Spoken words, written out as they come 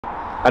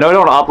I know I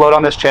don't upload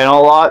on this channel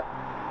a lot,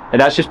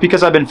 and that's just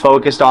because I've been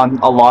focused on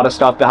a lot of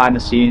stuff behind the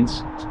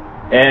scenes.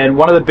 And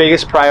one of the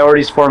biggest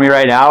priorities for me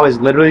right now is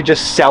literally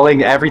just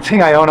selling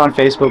everything I own on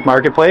Facebook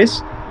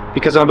Marketplace,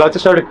 because I'm about to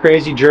start a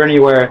crazy journey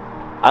where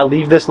I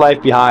leave this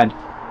life behind.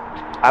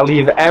 I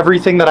leave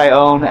everything that I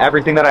own,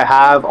 everything that I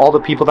have, all the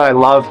people that I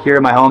love here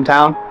in my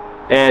hometown,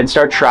 and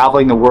start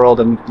traveling the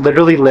world and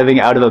literally living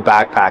out of a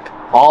backpack.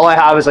 All I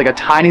have is like a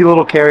tiny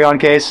little carry-on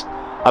case,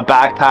 a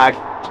backpack,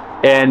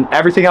 and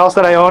everything else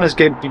that I own is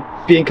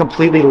being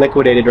completely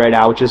liquidated right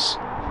now, which is,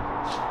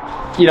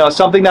 you know,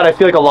 something that I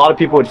feel like a lot of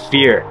people would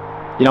fear.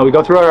 You know, we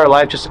go throughout our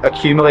life just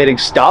accumulating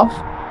stuff,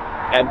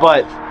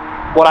 but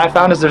what I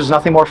found is there's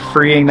nothing more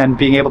freeing than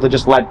being able to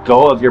just let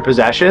go of your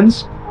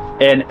possessions.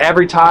 And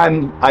every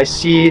time I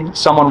see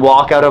someone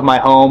walk out of my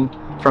home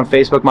from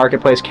Facebook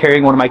Marketplace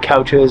carrying one of my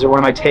couches or one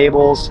of my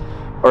tables,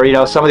 or, you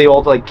know, some of the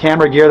old like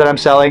camera gear that I'm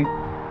selling,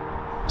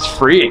 it's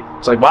free.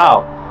 It's like,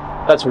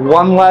 wow, that's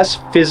one less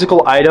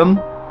physical item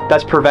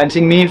that's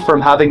preventing me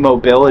from having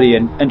mobility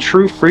and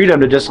true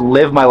freedom to just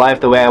live my life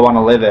the way I want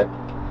to live it.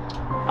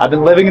 I've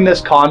been living in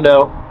this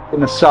condo in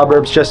the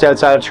suburbs just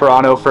outside of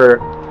Toronto for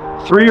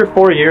 3 or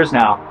 4 years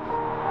now,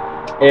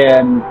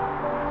 and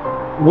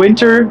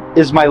winter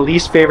is my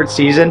least favorite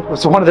season.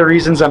 It's one of the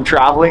reasons I'm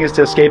traveling, is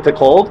to escape the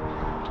cold,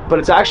 but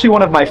it's actually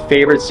one of my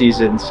favorite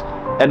seasons.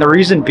 And the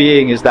reason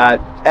being is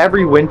that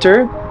every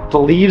winter the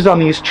leaves on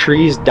these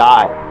trees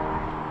die.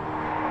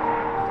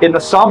 In the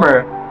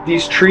summer,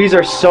 these trees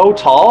are so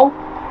tall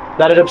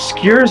that it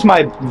obscures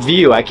my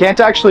view. I can't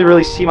actually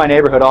really see my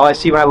neighborhood. All I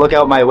see when I look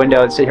out my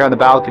window and sit here on the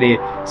balcony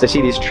is I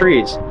see these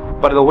trees.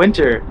 But in the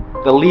winter,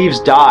 the leaves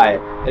die,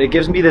 and it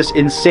gives me this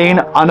insane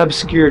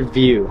unobscured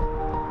view.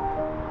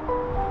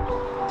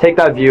 Take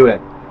that view in.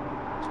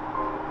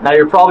 Now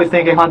you're probably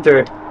thinking,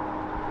 Hunter,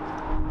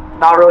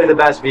 not really the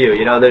best view.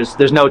 You know,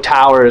 there's no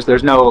towers,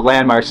 there's no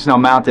landmarks, there's no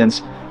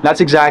mountains.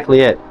 That's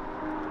exactly it.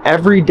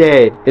 Every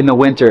day in the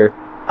winter,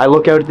 I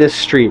look out at this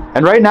street,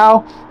 and right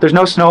now there's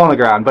no snow on the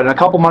ground, but in a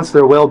couple months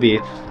there will be.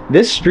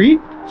 This street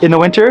in the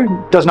winter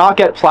does not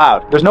get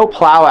plowed. There's no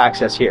plow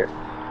access here.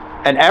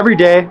 And every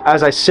day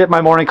as I sip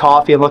my morning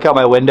coffee and look out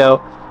my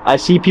window, I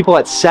see people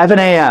at 7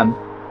 a.m.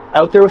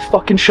 out there with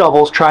fucking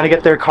shovels trying to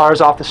get their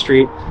cars off the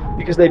street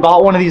because they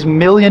bought one of these $1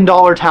 million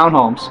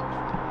townhomes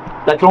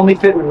that can only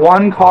fit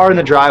one car in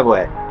the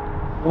driveway.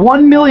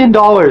 $1 million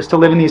to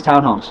live in these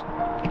townhomes.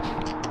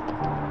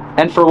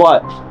 And for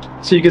what?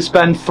 So you can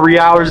spend 3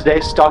 hours a day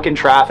stuck in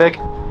traffic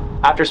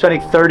after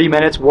spending 30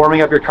 minutes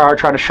warming up your car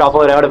trying to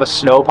shovel it out of a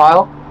snow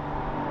pile?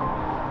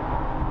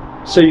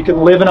 So you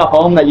can live in a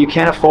home that you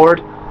can't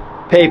afford,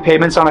 pay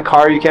payments on a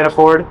car you can't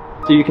afford,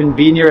 so you can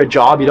be near a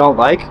job you don't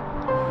like?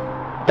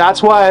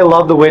 That's why I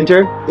love the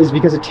winter, is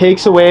because it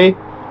takes away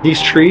these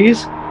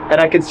trees,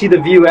 and I can see the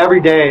view every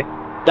day.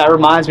 That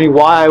reminds me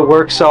why I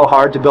work so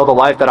hard to build a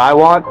life that I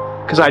want,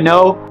 because I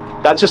know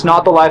that's just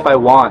not the life I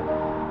want.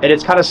 And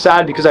it's kind of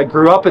sad because I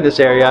grew up in this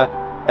area,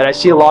 and I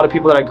see a lot of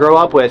people that I grow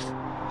up with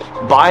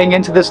buying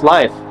into this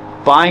life,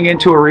 buying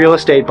into a real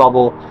estate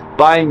bubble,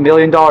 buying $1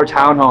 million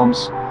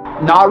townhomes,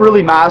 not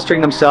really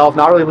mastering themselves,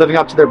 not really living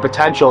up to their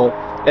potential,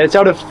 and it's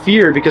out of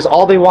fear because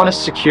all they want is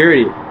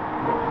security.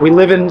 We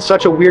live in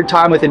such a weird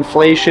time with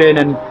inflation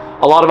and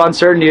a lot of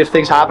uncertainty of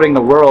things happening in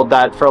the world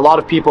that for a lot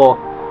of people,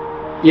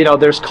 you know,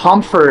 there's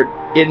comfort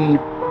in,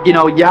 you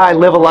know, yeah, I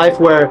live a life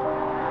where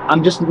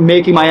I'm just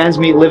making my ends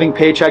meet, living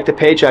paycheck to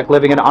paycheck,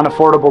 living an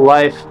unaffordable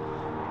life,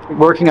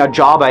 working a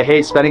job I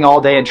hate, spending all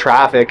day in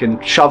traffic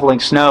and shoveling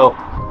snow.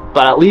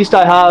 But at least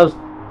I have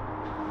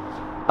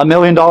 $1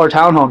 million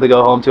townhome to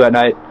go home to at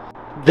night.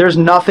 There's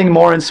nothing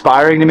more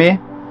inspiring to me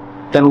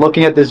than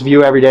looking at this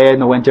view every day in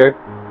the winter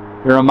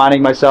and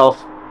reminding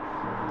myself,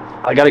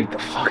 I gotta get the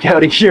fuck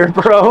out of here,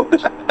 bro.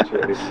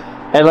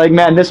 And like,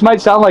 man, this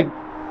might sound like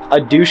a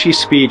douchey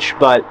speech,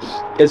 but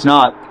it's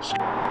not.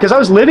 Because I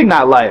was living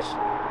that life.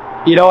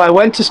 You know, I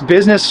went to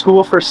business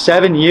school for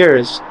 7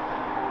 years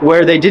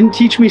where they didn't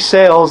teach me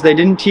sales, they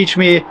didn't teach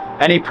me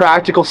any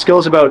practical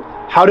skills about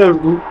how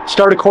to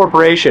start a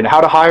corporation,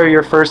 how to hire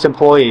your first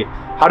employee,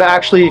 how to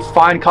actually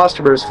find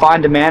customers,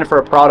 find demand for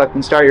a product,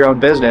 and start your own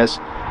business.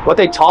 What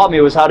they taught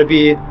me was how to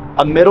be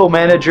a middle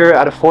manager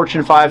at a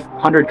Fortune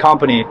 500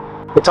 company.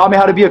 It taught me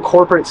how to be a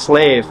corporate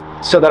slave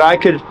so that I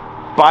could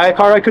buy a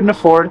car I couldn't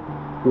afford,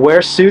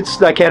 wear suits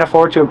that I can't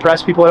afford to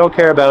impress people I don't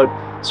care about,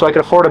 so I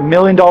could afford $1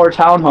 million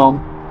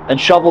townhome and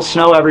shovel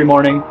snow every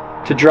morning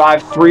to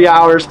drive 3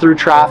 hours through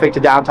traffic to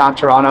downtown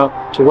Toronto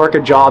to work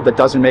a job that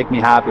doesn't make me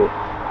happy.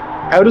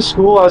 Out of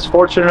school, I was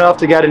fortunate enough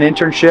to get an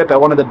internship at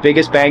one of the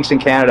biggest banks in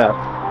Canada,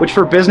 which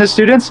for business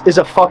students is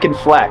a fucking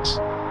flex.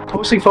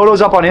 Posting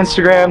photos up on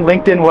Instagram,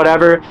 LinkedIn,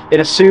 whatever,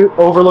 in a suit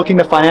overlooking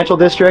the financial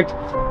district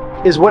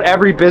is what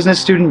every business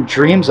student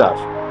dreams of.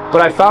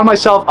 But I found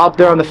myself up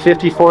there on the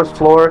 54th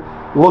floor,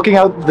 looking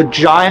out the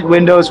giant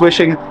windows,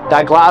 wishing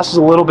that glass was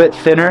a little bit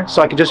thinner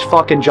so I could just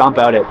fucking jump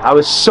out it. I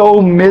was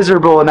so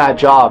miserable in that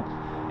job.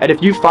 And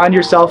if you find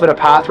yourself in a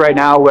path right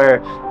now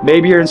where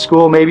maybe you're in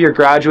school, maybe you're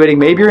graduating,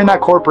 maybe you're in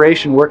that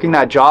corporation working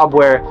that job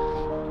where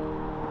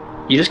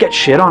you just get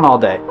shit on all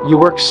day. You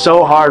work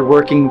so hard,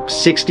 working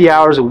 60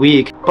 hours a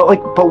week,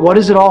 but what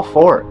is it all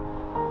for?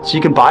 So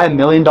you can buy $1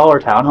 million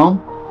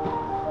townhome?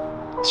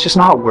 It's just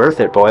not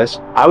worth it, boys.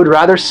 I would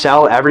rather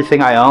sell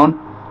everything I own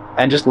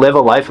and just live a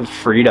life of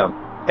freedom.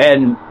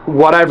 And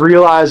what I've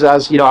realized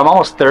as, you know, I'm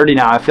almost 30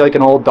 now. I feel like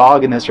an old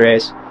dog in this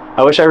race.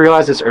 I wish I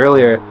realized this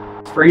earlier.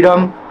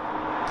 Freedom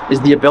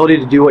is the ability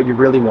to do what you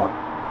really want.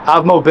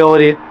 Have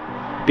mobility,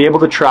 be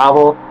able to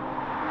travel,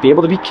 be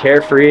able to be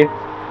carefree.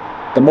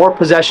 The more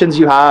possessions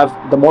you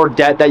have, the more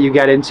debt that you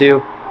get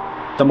into,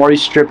 the more you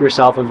strip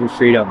yourself of your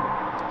freedom.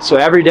 So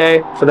every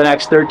day for the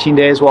next 13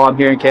 days while I'm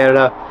here in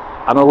Canada,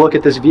 I'm gonna look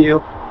at this view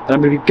and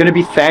I'm gonna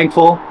be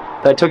thankful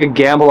that I took a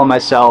gamble on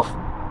myself,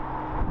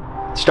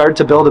 started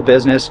to build a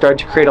business, started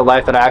to create a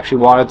life that I actually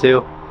wanted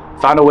to,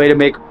 found a way to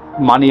make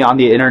money on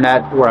the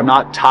internet where I'm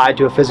not tied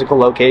to a physical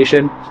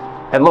location.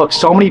 And look,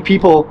 so many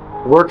people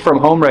work from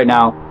home right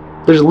now.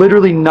 There's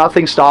literally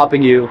nothing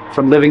stopping you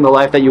from living the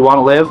life that you want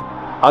to live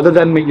other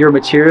than your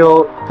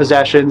material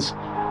possessions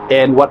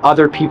and what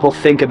other people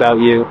think about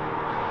you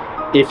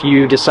if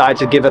you decide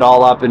to give it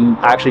all up and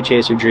actually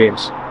chase your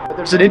dreams.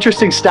 There's an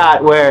interesting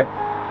stat where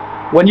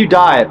when you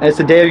die and it's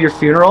the day of your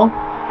funeral,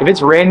 if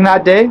it's raining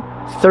that day,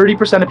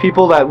 30% of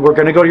people that were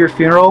going to go to your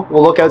funeral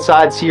will look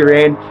outside, see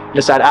rain, and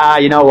decide,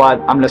 you know what,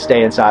 I'm going to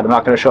stay inside. I'm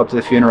not going to show up to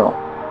the funeral.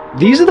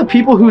 These are the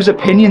people whose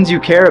opinions you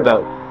care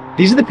about.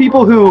 These are the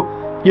people who,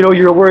 you know,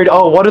 you're worried,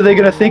 oh, what are they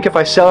going to think if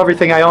I sell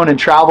everything I own and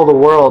travel the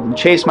world and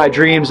chase my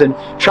dreams and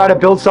try to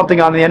build something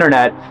on the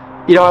internet.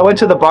 You know, I went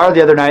to the bar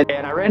the other night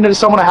and I ran into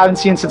someone I haven't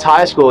seen since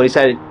high school. He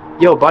said,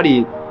 yo,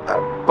 buddy,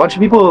 a bunch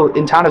of people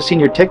in town have seen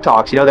your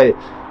TikToks. You know,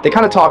 they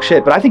kind of talk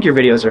shit, but I think your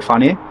videos are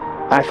funny.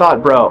 And I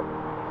thought, bro,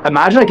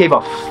 imagine I gave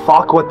a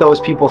fuck what those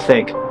people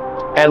think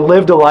and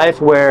lived a life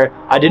where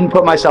I didn't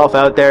put myself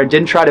out there,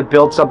 didn't try to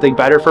build something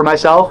better for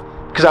myself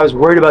because I was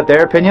worried about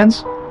their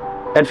opinions.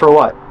 And for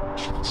what?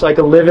 So I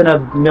could live in a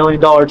 $1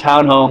 million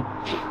townhome,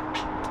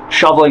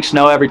 shoveling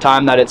snow every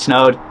time that it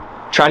snowed,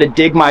 trying to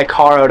dig my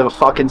car out of a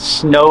fucking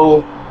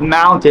snow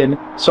mountain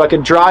so I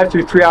could drive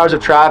through 3 hours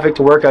of traffic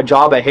to work a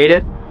job I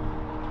hated.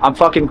 I'm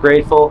fucking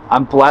grateful.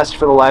 I'm blessed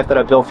for the life that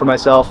I built for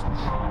myself.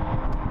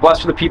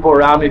 Blessed for the people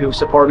around me who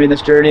support me in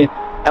this journey.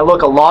 And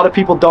look, a lot of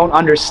people don't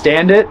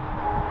understand it.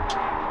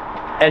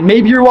 And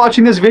maybe you're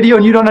watching this video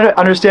and you don't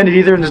understand it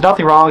either, and there's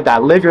nothing wrong with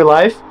that. Live your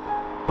life.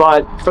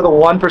 But for the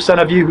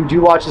 1% of you who do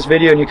watch this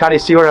video and you kind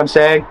of see what I'm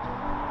saying,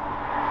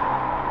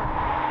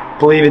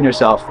 believe in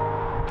yourself.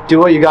 Do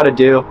what you got to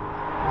do.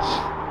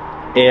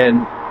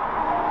 And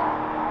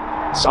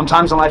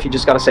sometimes in life you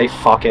just got to say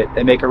fuck it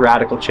and make a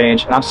radical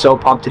change. And I'm so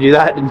pumped to do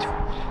that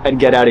and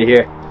get out of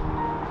here.